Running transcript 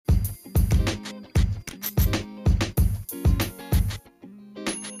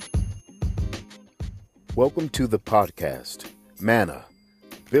Welcome to the podcast, Manna,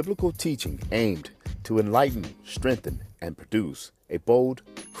 biblical teaching aimed to enlighten, strengthen, and produce a bold,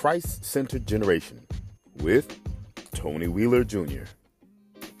 Christ-centered generation with Tony Wheeler Jr.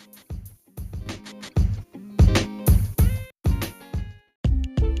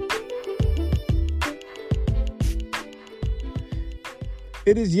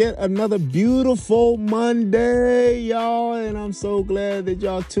 It is yet another beautiful Monday, y'all, and I'm so glad that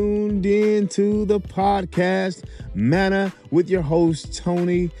y'all tuned in to the podcast, Manna, with your host,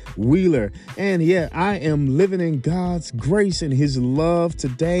 Tony Wheeler. And yeah, I am living in God's grace and his love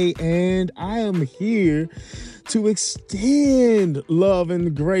today, and I am here to extend love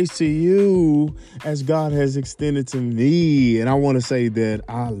and grace to you as God has extended to me. And I want to say that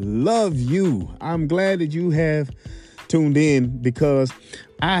I love you. I'm glad that you have tuned in because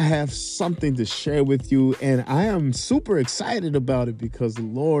I have something to share with you, and I am super excited about it because the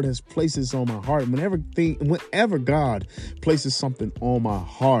Lord has placed this on my heart. Whenever God places something on my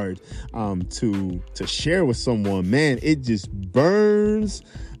heart to share with someone, man, it just burns.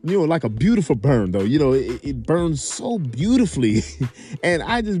 Like a beautiful burn, though. It burns so beautifully. And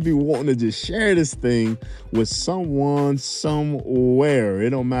I just be wanting to just share this thing with someone somewhere. It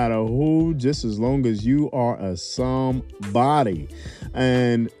don't matter who, just as long as you are a somebody.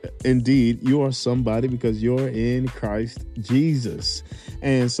 And indeed, you are somebody because you're in Christ Jesus.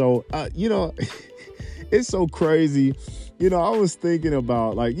 And so, it's so crazy. I was thinking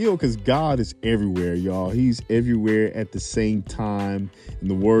about because God is everywhere, y'all. He's everywhere at the same time. And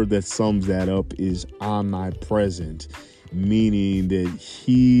the word that sums that up is omnipresent, meaning that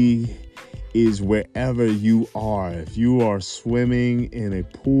he is wherever you are. If you are swimming in a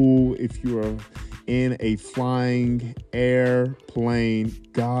pool, if you are in a flying airplane,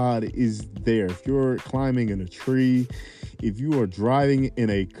 God is there. If you're climbing in a tree, if you are driving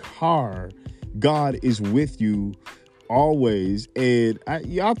in a car, God is with you always. And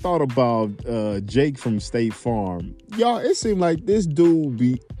I thought about Jake from State Farm. Y'all, it seemed like this dude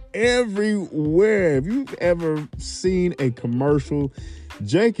be everywhere. If you've ever seen a commercial,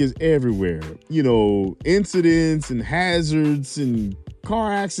 Jake is everywhere. Incidents and hazards and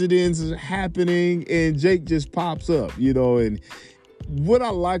car accidents is happening, and Jake just pops up, and what I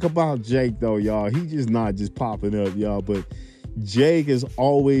like about Jake, though, y'all, he just not just popping up, y'all, but Jake is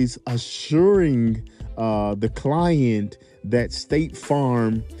always assuring the client that State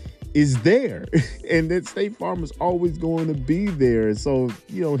Farm is there and that State Farm is always going to be there. And so,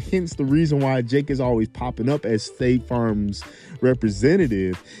 hence the reason why Jake is always popping up as State Farm's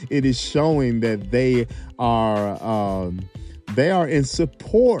representative. It is showing that they are in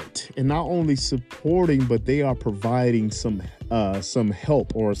support, and not only supporting, but they are providing some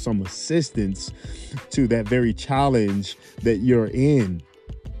help or some assistance to that very challenge that you're in.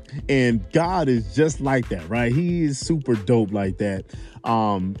 And God is just like that, right? He is super dope like that.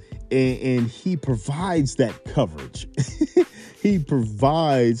 And he provides that coverage. He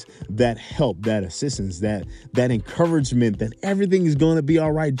provides that help, that assistance, that encouragement that everything is going to be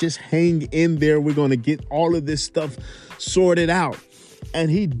all right. Just hang in there. We're going to get all of this stuff sorted out.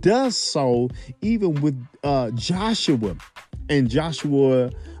 And he does so even with Joshua. And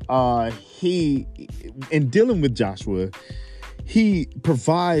Joshua, in dealing with Joshua, he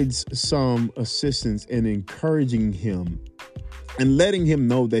provides some assistance in encouraging him and letting him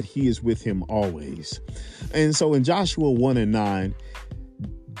know that he is with him always. And so in Joshua 1:9,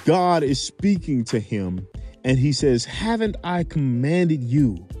 God is speaking to him and he says, "Haven't I commanded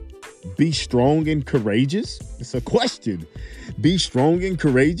you? Be strong and courageous?" It's a question. Be strong and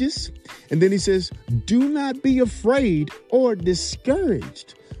courageous. And then he says, "Do not be afraid or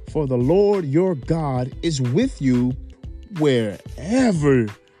discouraged, for the Lord your God is with you wherever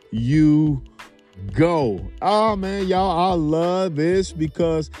you go." Oh man, y'all, I love this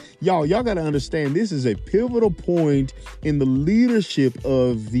because y'all got to understand this is a pivotal point in the leadership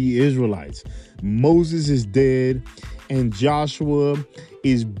of the Israelites. Moses is dead and Joshua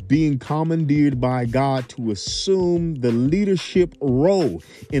is being commandeered by God to assume the leadership role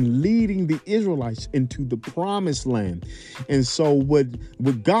in leading the Israelites into the promised land. And so what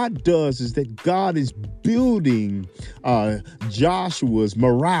God does is that God is building Joshua's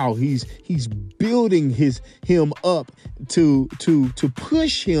morale. He's building him up to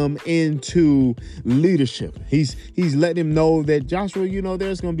push him into leadership. He's letting him know that Joshua,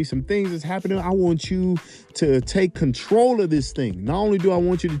 there's going to be some things that's happening. I want you to take control of this thing. Not only do I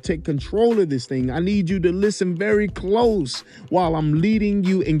want you to take control of this thing. I need you to listen very close while I'm leading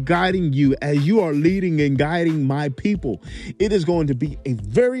you and guiding you as you are leading and guiding my people. It is going to be a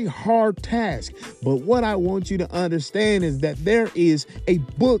very hard task. But what I want you to understand is that there is a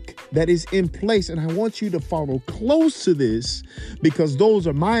book that is in place, and I want you to follow close to this, because those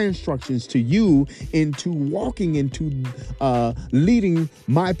are my instructions to you into walking into leading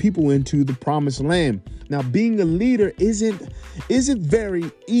my people into the promised land. Now, being a leader isn't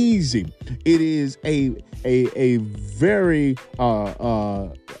very easy. It is a very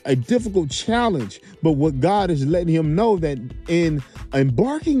a difficult challenge. But what God is letting him know, that in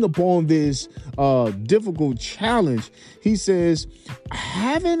embarking upon this difficult challenge, he says,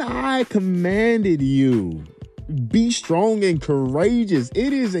 haven't I commanded you? Be strong and courageous.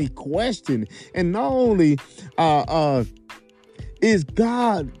 It is a question. And not only is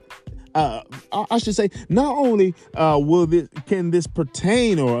God, I should say, not only can this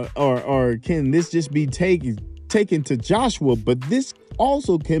pertain or can this just be taken to Joshua, but this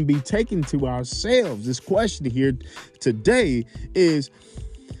also can be taken to ourselves. This question here today is,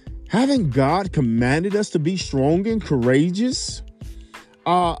 haven't God commanded us to be strong and courageous?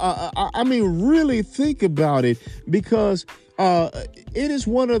 I mean, really think about it, because it is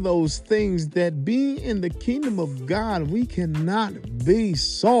one of those things that being in the kingdom of God, we cannot be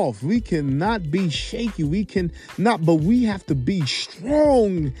soft. We cannot be shaky. But we have to be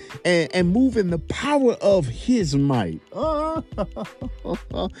strong and move in the power of his might.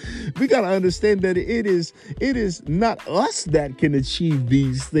 We got to understand that it is not us that can achieve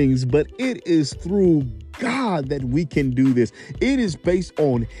these things, but it is through God that we can do this. It is based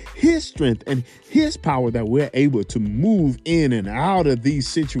on his strength and his power that we're able to move in and out of these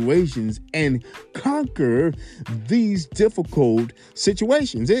situations and conquer these difficult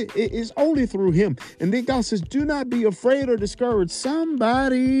situations. It is only through him. And then God says, do not be afraid or discouraged.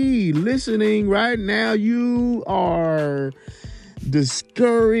 Somebody listening right now, you are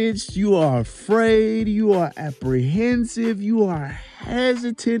discouraged, you are afraid, you are apprehensive, you are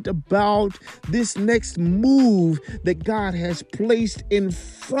hesitant about this next move that God has placed in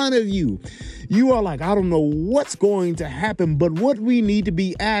front of you. You are like, I don't know what's going to happen, but what we need to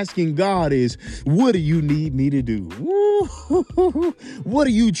be asking God is, what do you need me to do? What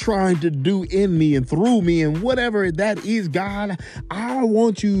are you trying to do in me and through me? And whatever that is, God, I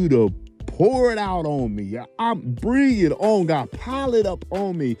want you to pour it out on me. Breathe it on, God. Pile it up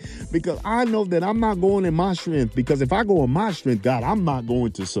on me, because I know that I'm not going in my strength, because if I go in my strength, God, I'm not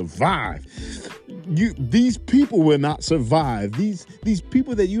going to survive. These people will not survive. These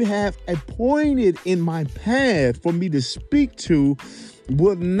people that you have appointed in my path for me to speak to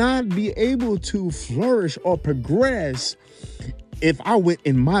will not be able to flourish or progress if I went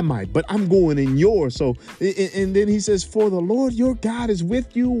in my might, but I'm going in yours. So, and then he says, for the Lord your God is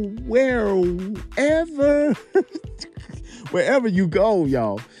with you wherever you go,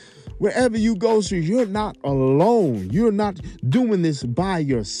 y'all. Wherever you go, so you're not alone. You're not doing this by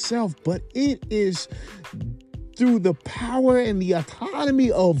yourself, but it is through the power and the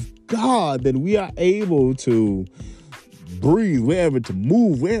autonomy of God that we are able to breathe, we're able to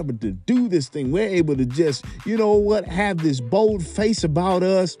move, we're able to do this thing. We're able to just, have this bold face about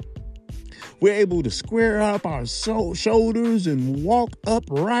us. We're able to square up our shoulders and walk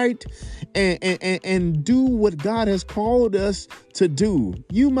upright and do what God has called us to do.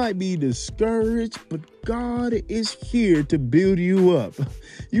 You might be discouraged, but God is here to build you up.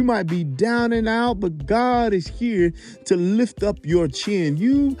 You might be down and out, but God is here to lift up your chin.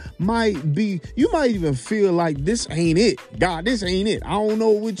 You might even feel like this ain't it. God, this ain't it. I don't know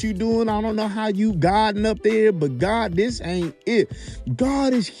what you're doing. I don't know how you guiding up there, but God, this ain't it.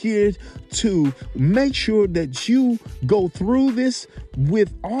 God is here to make sure that you go through this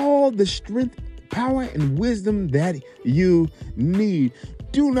with all the strength, power, and wisdom that you need.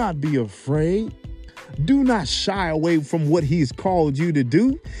 Do not be afraid. Do not shy away from what he's called you to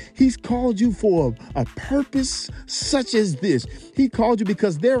do. He's called you for a purpose such as this. He called you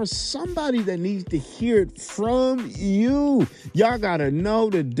because there is somebody that needs to hear it from you. Y'all got to know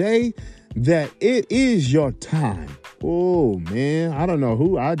today that it is your time. Oh man, I don't know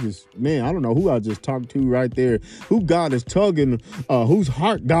who I just talked to right there. Who God is tugging, whose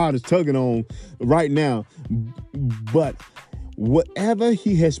heart God is tugging on right now. But whatever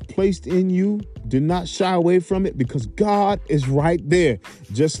he has placed in you, do not shy away from it, because God is right there.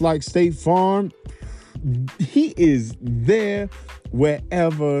 Just like State Farm, he is there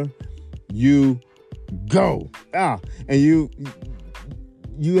wherever you go. And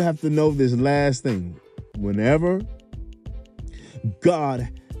you have to know this last thing. Whenever God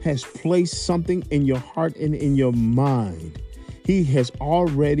has placed something in your heart and in your mind, He has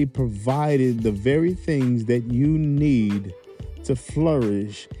already provided the very things that you need to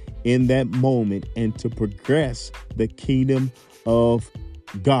flourish in that moment and to progress the kingdom of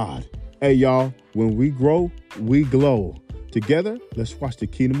God. Hey, y'all, when we grow, we glow. Together, let's watch the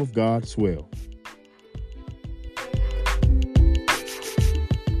kingdom of God swell.